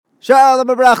Shalom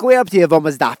Abrach, we're up to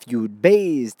Yevamah's Daf Yud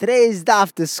Beis. Today's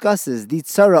Daf discusses the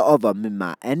tzara of a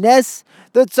mima enes,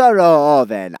 the tzara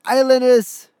of an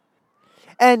islandess,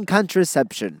 and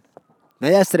contraception. Now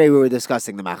yesterday we were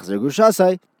discussing the Machzer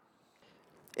Gushasai.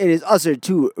 It is usher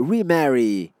to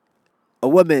remarry a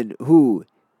woman who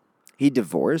he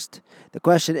divorced. The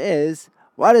question is,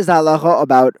 what is the halacha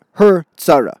about her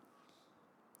tzara,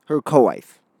 her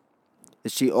co-wife?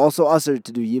 Is she also usher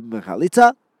to do yibum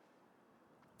chalitza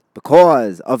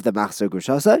because of the Machzer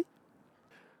Gushasai?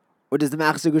 Or does the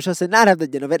Machzer Gushasai not have the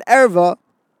din of an erva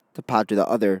to patra the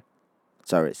other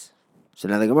tzaris? So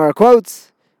now the Gemara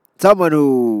quotes someone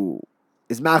who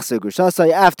is Machzer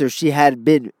Gushasai after she had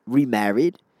been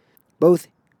remarried. Both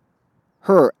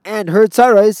her and her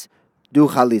tzaris do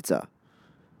chalitza.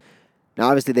 Now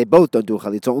obviously they both don't do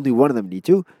chalitza, only one of them need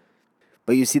to.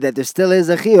 But you see that there still is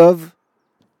a chiyuv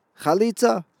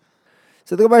chalitza.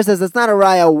 So the Gemara says that's not a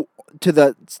raya to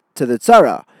the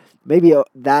tzara. Maybe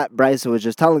that Brisa was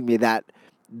just telling me that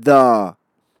the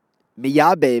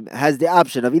miyabim has the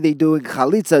option of either doing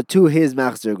chalitza to his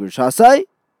Machzer Gushasai,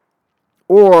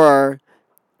 or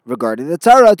regarding the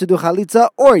tzara to do chalitza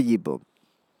or yibum.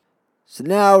 So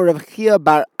now Rav Chia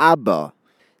bar Abba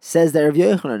says that Rav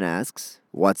Yochanan asks,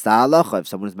 what's the halacha if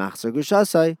someone is Machzer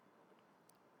Gushasai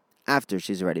after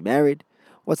she's already married?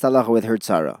 What's the halacha with her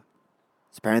tzara?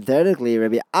 So parenthetically,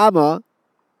 Rabbi Ami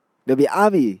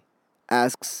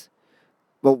asks,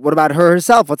 well, what about her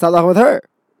herself? What's halacha with her?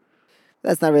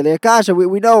 That's not really a kasha.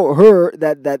 We know her,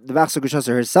 that the Machzer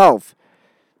Gushasai herself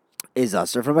is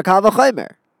usher from a kal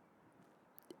v'chomer.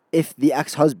 If the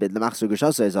ex-husband, the Machzer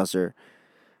Gushasai, is usher,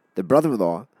 the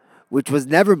brother-in-law, which was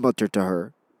never mutter to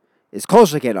her, is kol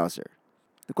sheken usher.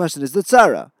 The question is the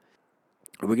tzara.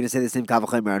 Are we going to say the same kal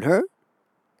v'chomer on her?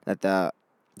 That the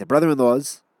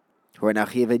brother-in-laws, who are now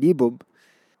chiyav and yibum,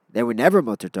 they were never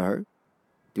mutter to her.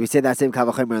 Do we say that same kal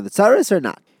v'chomer on the tzaris or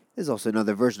not? There's also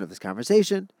another version of this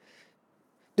conversation.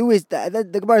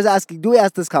 The Gemara is asking, do we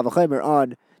ask this kal v'chomer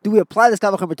on, do we apply this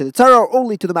kal v'chomer to the tzara or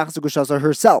only to the Machzer Gushasai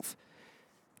herself?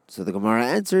 So the Gemara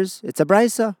answers, it's a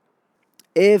brisa.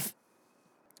 If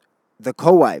the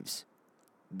co-wives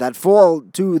that fall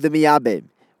to the miyabim,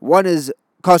 one is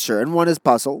kosher and one is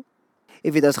pasul,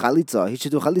 if he does chalitza, he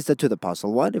should do chalitza to the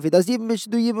pasul one. If he does yibum, he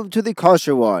should do yibum to the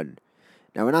kosher one.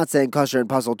 Now we're not saying kosher and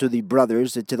pasul to the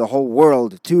brothers, to the whole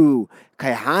world, to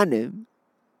kaihanim,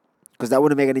 because that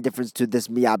wouldn't make any difference to this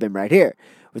miyabim right here.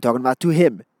 We're talking about to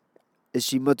him. Is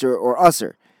she mutter or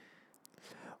usher?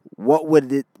 What would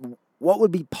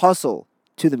be pasul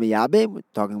to the miyabim?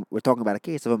 We're talking about a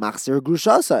case of a Machzer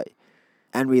Gushasai,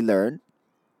 and we learn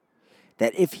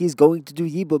that if he's going to do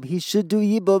yibum, he should do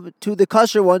yibum to the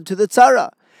kosher one, to the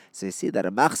tzara. So you see that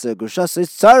a Machzer Gushasai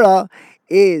tzara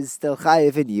is still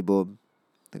chayiv in yibum.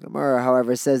 The Gemara,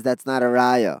 however, says that's not a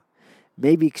raya.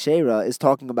 Maybe kshera is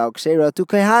talking about kshera to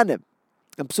kehanim,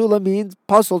 and psula means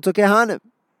pasul to kehanim.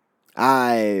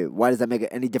 Why does that make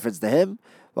any difference to him?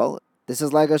 Well, this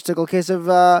is like a shtickle case of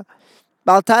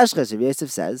Bal Tashches. If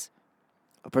Yosef says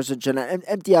a person should not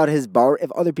empty out his bar if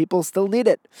other people still need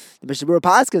it. The Mishnah Berurah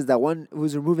passes that one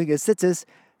who's removing his tzitzis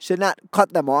should not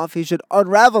cut them off. He should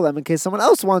unravel them in case someone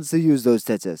else wants to use those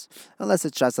tzitzis, unless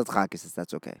it's shasat chakis,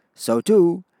 that's okay. So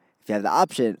too, if you have the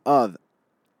option of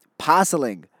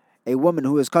passeling a woman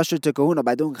who is kosher to kahuna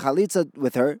by doing chalitza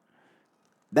with her,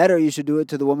 better you should do it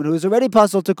to the woman who is already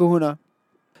passel to kahuna.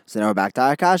 So now we're back to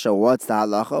our kasha. What's the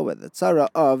halacha with the tzara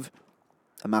of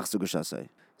a Machzer Gushasai?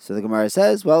 So the Gemara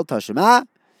says, well, Tashima,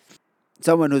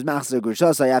 someone who's Machzer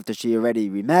Gushasai after she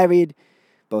already remarried,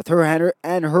 both her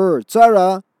and her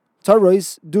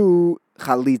tzaros do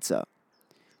chalitza,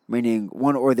 meaning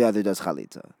one or the other does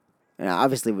chalitza. And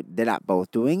obviously they're not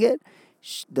both doing it.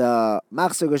 The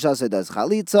Machzer Gushasai does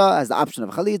chalitza, has the option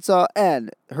of chalitza, and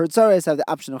her tzaros have the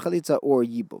option of chalitza or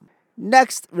yibum.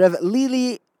 Next, Rev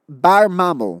Lili bar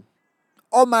Mamel,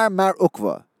 Omar Mar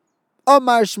Ukva,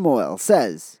 Omar Shmuel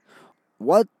says,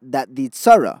 what that the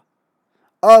tzara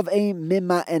of a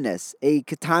mima enes, a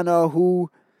katana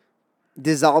who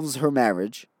dissolves her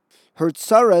marriage, her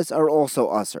tzaras are also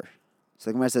usher. So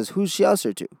the Gemara says, who's she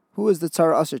usher to? Who is the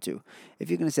tzara usher to?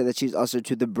 If you're going to say that she's usher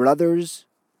to the brothers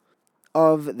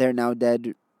of their now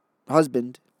dead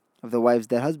husband, of the wife's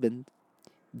dead husband,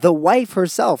 the wife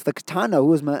herself, the katana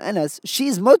who is ma'enes,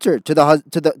 she's mutter to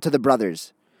the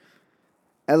brothers.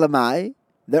 Elamai,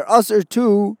 they're usher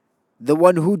to the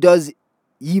one who does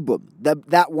yibum,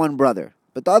 that one brother.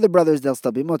 But the other brothers, they'll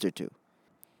still be mutter to.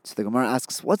 So the Gemara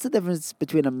asks, what's the difference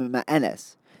between a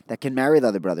ma'enes that can marry the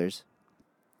other brothers?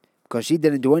 Because she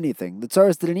didn't do anything. The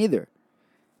tzaras didn't either.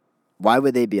 Why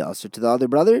would they be usher to the other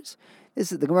brothers?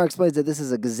 The Gemara explains that this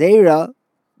is a gezerah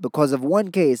because of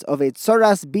one case of a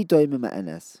tsaras bitoy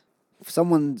mima'enes. If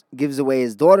someone gives away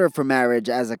his daughter for marriage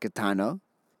as a katana,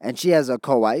 and she has a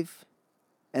co-wife,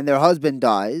 and their husband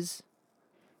dies,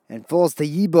 and falls to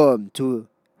yibum to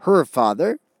her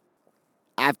father,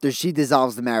 after she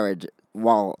dissolves the marriage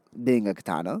while being a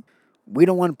katana, we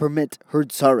don't want to permit her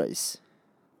tsaras,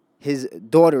 his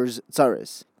daughter's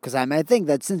tsaras. Because I might think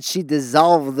that since she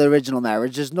dissolved the original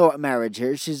marriage, there's no marriage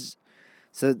here,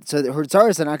 so her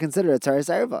tsaras are not considered a tsaras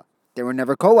erva. They were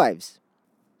never co-wives.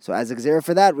 So as a gzera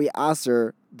for that, we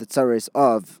aser the tsaras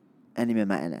of any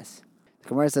mima'enes. The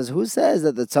Gemara says, who says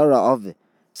that the tzara of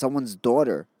someone's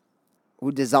daughter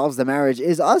who dissolves the marriage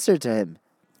is aser to him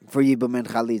for yibum and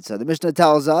chalitza? The Mishnah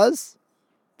tells us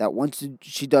that once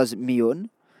she does miyun,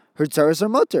 her tsaras are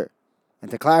mutter. And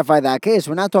to clarify that case,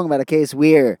 we're not talking about a case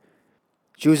where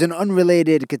she was an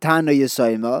unrelated katana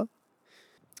yisayma.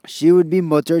 She would be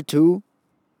mutter to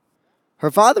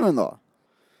her father-in-law.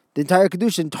 The entire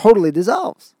kedushin totally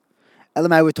dissolves.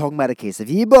 Elamai, we're talking about a case of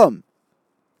yibum,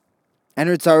 and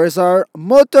her tsaras are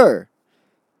mutter.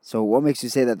 So what makes you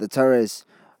say that the tsaras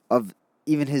of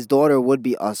even his daughter would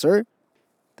be aser?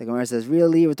 The Gemara says,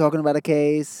 really? We're talking about a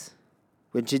case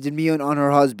when she did miyun on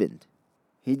her husband.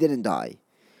 He didn't die.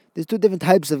 There's two different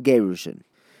types of gerushin.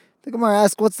 The Gemara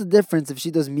asks, what's the difference if she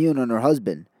does miyun on her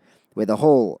husband, where the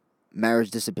whole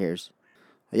marriage disappears?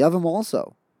 Yavam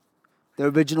also. The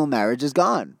original marriage is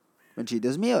gone when she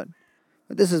does miyun.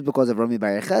 But this is because of Rami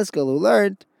Bar Yecheskel, who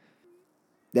learned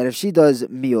that if she does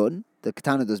miyun, the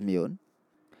katana does miyun,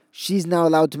 she's now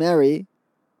allowed to marry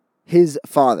his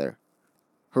father,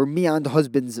 her miyand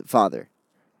husband's father.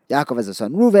 Yaakov has a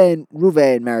son, Ruvain.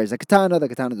 Ruvain marries the katana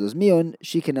does miyun,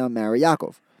 she can now marry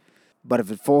Yaakov. But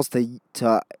if it falls to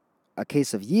a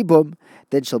case of yibum,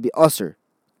 then she'll be aser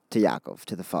to Yaakov,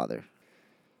 to the father.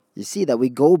 You see that we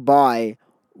go by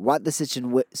what the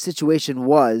situation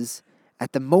was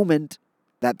at the moment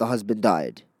that the husband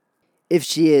died. If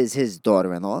she is his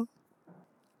daughter-in-law,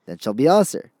 then she'll be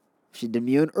aser. If she did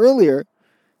miyun earlier,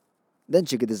 then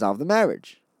she could dissolve the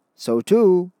marriage. So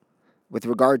too, with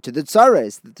regard to the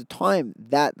tsaras, at the time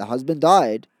that the husband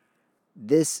died,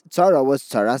 this tzara was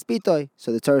tsaras bitoy,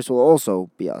 so the tsaras will also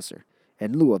be aser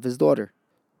in lieu of his daughter,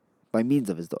 by means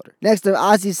of his daughter. Next,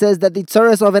 Asi says that the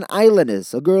tsaras of an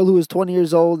islandess, a girl who is 20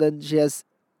 years old and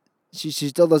she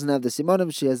still doesn't have the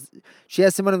simonim. She has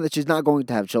simonim that she's not going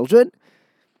to have children.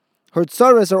 Her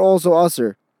tsaras are also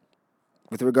aser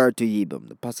with regard to yibum.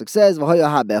 The pasuk says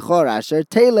v'hoya bechor asher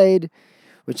teled,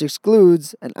 which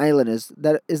excludes an islandess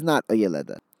that is not a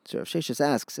yeleda. So Sheshus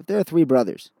asks, if there are three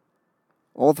brothers,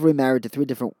 all three married to three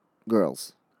different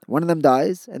girls, one of them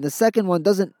dies, and the second one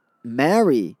doesn't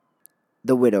marry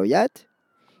the widow yet,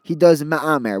 he does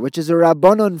ma'amer, which is a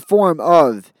rabbanon form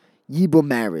of yibum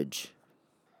marriage.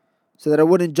 So that it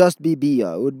wouldn't just be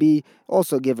bia, it would be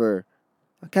also give her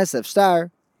a kesef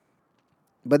star,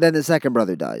 but then the second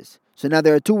brother dies. So now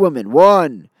there are two women,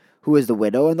 one who is the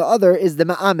widow, and the other is the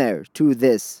ma'amer to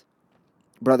this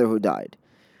brother who died.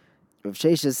 Rav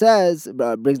Shesha says,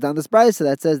 brings down this price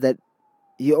that says that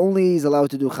he only is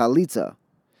allowed to do chalitza,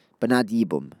 but not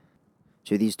yibum,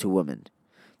 to these two women.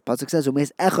 Pasuk says,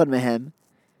 "Umeis echad mehem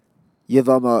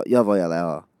yavama yavoy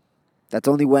aleha." That's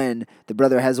only when the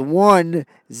brother has one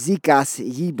zikas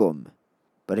yibum.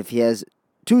 But if he has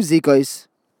two zikos,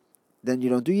 then you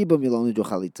don't do yibum, you'll only do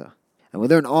chalitza. And we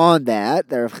learn on that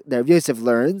Rav Yosef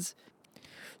learns,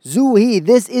 Zuhi,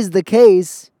 this is the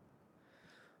case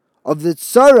of the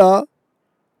tzara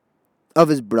of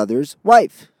his brother's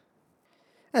wife.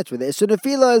 That's where the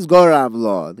Isunafila is Gorav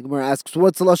law. The Gemara asks,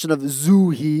 what's the lashon of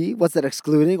Zuhi? What's that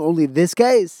excluding? Only this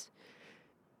case.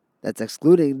 That's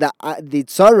excluding the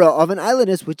tzara of an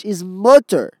islandess, which is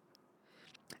mutter.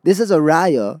 This is a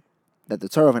raya that the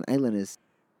tzara of an islandess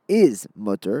is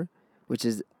mutter, which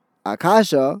is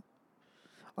akasha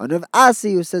on Rav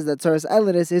Asi, who says that tzaras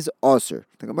islandess is osir.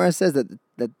 The Gemara says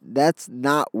that's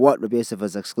not what Rabbi Yosef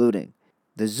was excluding.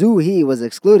 The Zuhi was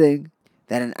excluding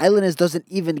that an islandess doesn't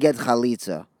even get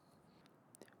chalitza.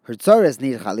 Her tzaras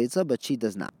need chalitza, but she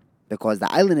does not, because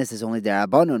the islandess is only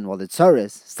derabanan, while the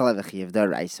tzaras still have a chiyuv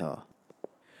deraisa.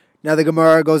 Now the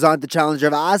Gemara goes on to challenge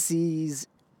Rav Asi's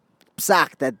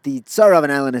psak that the tzara of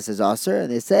an islandess is aser,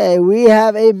 and they say we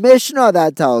have a Mishnah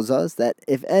that tells us that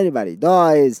if anybody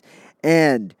dies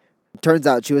and it turns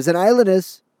out she was an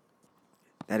islandess,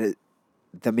 that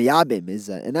the miyabim is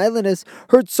an islandess,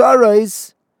 her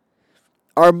tzaras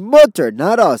are mutter,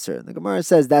 not aser. The Gemara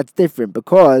says that's different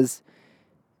because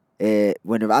when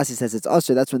Rav Asi says it's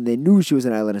aser, that's when they knew she was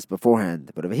an islandess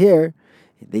beforehand. But over here,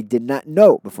 they did not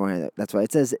know beforehand. That's why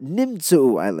it says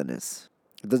nimtzu islandess.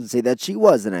 It doesn't say that she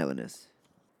was an islandess.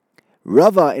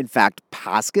 Rava, in fact,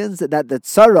 paskins that the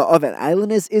tzara of an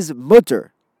aylinus is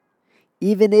mutter,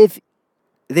 even if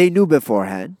they knew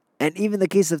beforehand, and even the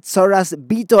case of tzaras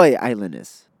bitoy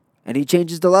aylinus. And he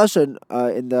changes the lashon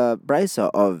in the brisa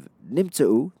of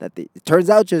nimtzeu, that it turns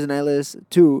out she was an aylinus,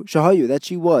 to shahayu, that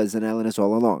she was an aylinus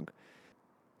all along.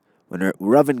 When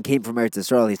Ravin came from Eretz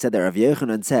Yisrael, he said that Rav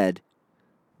Yochanan said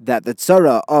that the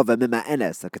tzara of a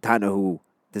mima'enes, a katana who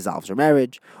dissolves her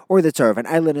marriage, or the tzara of an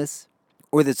aylinus,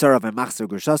 or the tzara of a machzer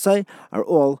grushasai, are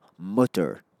all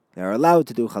mutter. They are allowed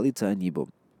to do chalitza and yibum.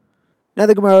 Now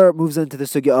the Gemara moves on to the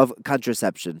sugya of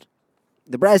contraception.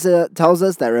 The Brisa tells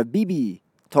us that Rabbi Bibi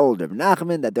told Rabbi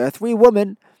Nachman that there are 3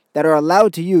 women that are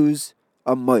allowed to use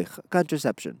a moich,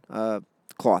 contraception, a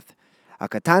cloth. A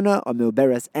katana, a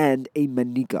milberes, and a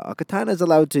manika. A katana is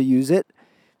allowed to use it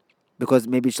because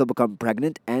maybe she'll become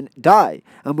pregnant and die.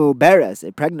 A milberes,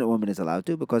 a pregnant woman, is allowed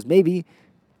to because maybe,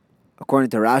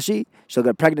 according to Rashi, she'll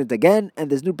get pregnant again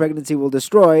and this new pregnancy will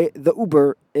destroy the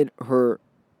uber in her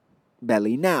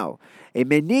belly now. A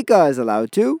menika is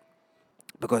allowed to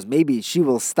because maybe she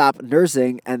will stop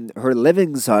nursing and her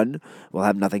living son will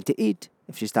have nothing to eat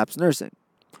if she stops nursing.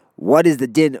 What is the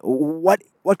din? What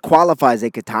qualifies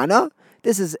a katana?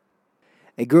 This is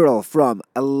a girl from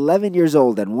 11 years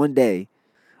old and 1 day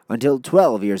until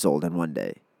 12 years old and 1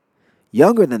 day.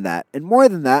 Younger than that and more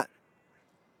than that,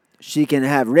 she can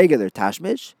have regular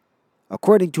tashmish,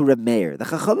 according to Reb Meir. The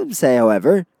Chachamim say,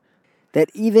 however,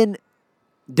 that even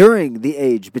during the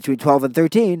age between 12 and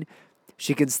 13,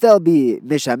 she can still be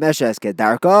mishameshes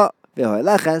kedarka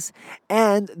v'hoeleches,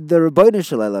 and the Rebbeinu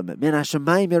Shalom min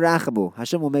hashemayim yirachamu.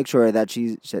 Hashem will make sure that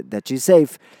she's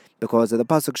safe because of the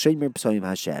pasuk Shemer Psoim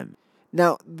Hashem.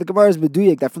 Now the Gemara is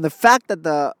meduyik that from the fact that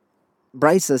the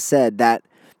Brisa said that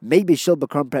maybe she'll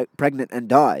become pregnant and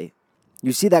die,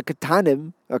 you see that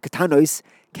katanim or katanois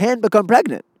can become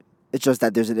pregnant. It's just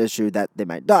that there's an issue that they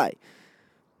might die.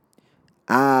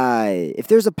 If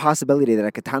there's a possibility that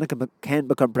a katana can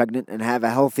become pregnant and have a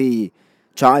healthy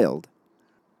child,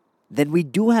 then we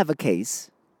do have a case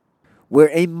where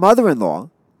a mother-in-law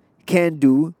can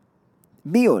do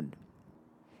miyun.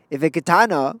 If a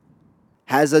katana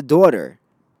has a daughter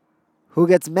who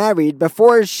gets married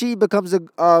before she becomes a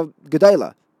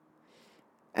gedayla,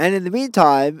 and in the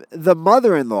meantime, the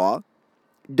mother-in-law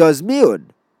does miyun,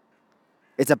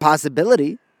 it's a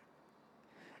possibility.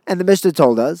 And the Mishnah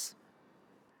told us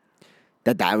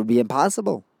that would be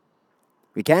impossible.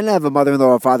 We can't have a mother-in-law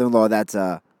or father-in-law that's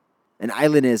an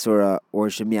aylinus or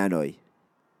shemianoi.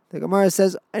 The Gemara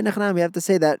says, we have to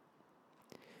say that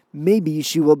maybe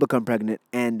she will become pregnant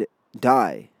and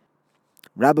die.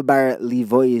 Rabbi Bar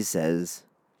Livoi says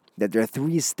that there are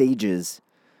 3 stages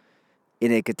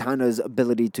in a katana's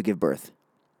ability to give birth.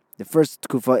 The first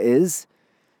kufa is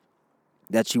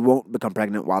that she won't become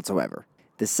pregnant whatsoever.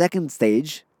 The second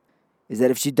stage is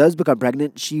that if she does become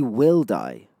pregnant, she will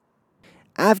die.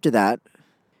 After that,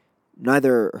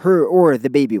 neither her or the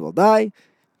baby will die.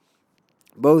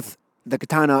 Both the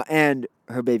katana and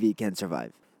her baby can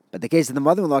survive. But the case of the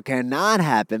mother-in-law cannot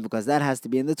happen because that has to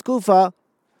be in the tkufa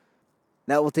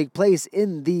that will take place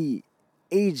in the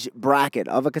age bracket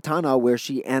of a katana where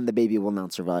she and the baby will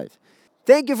not survive.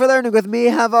 Thank you for learning with me.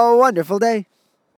 Have a wonderful day.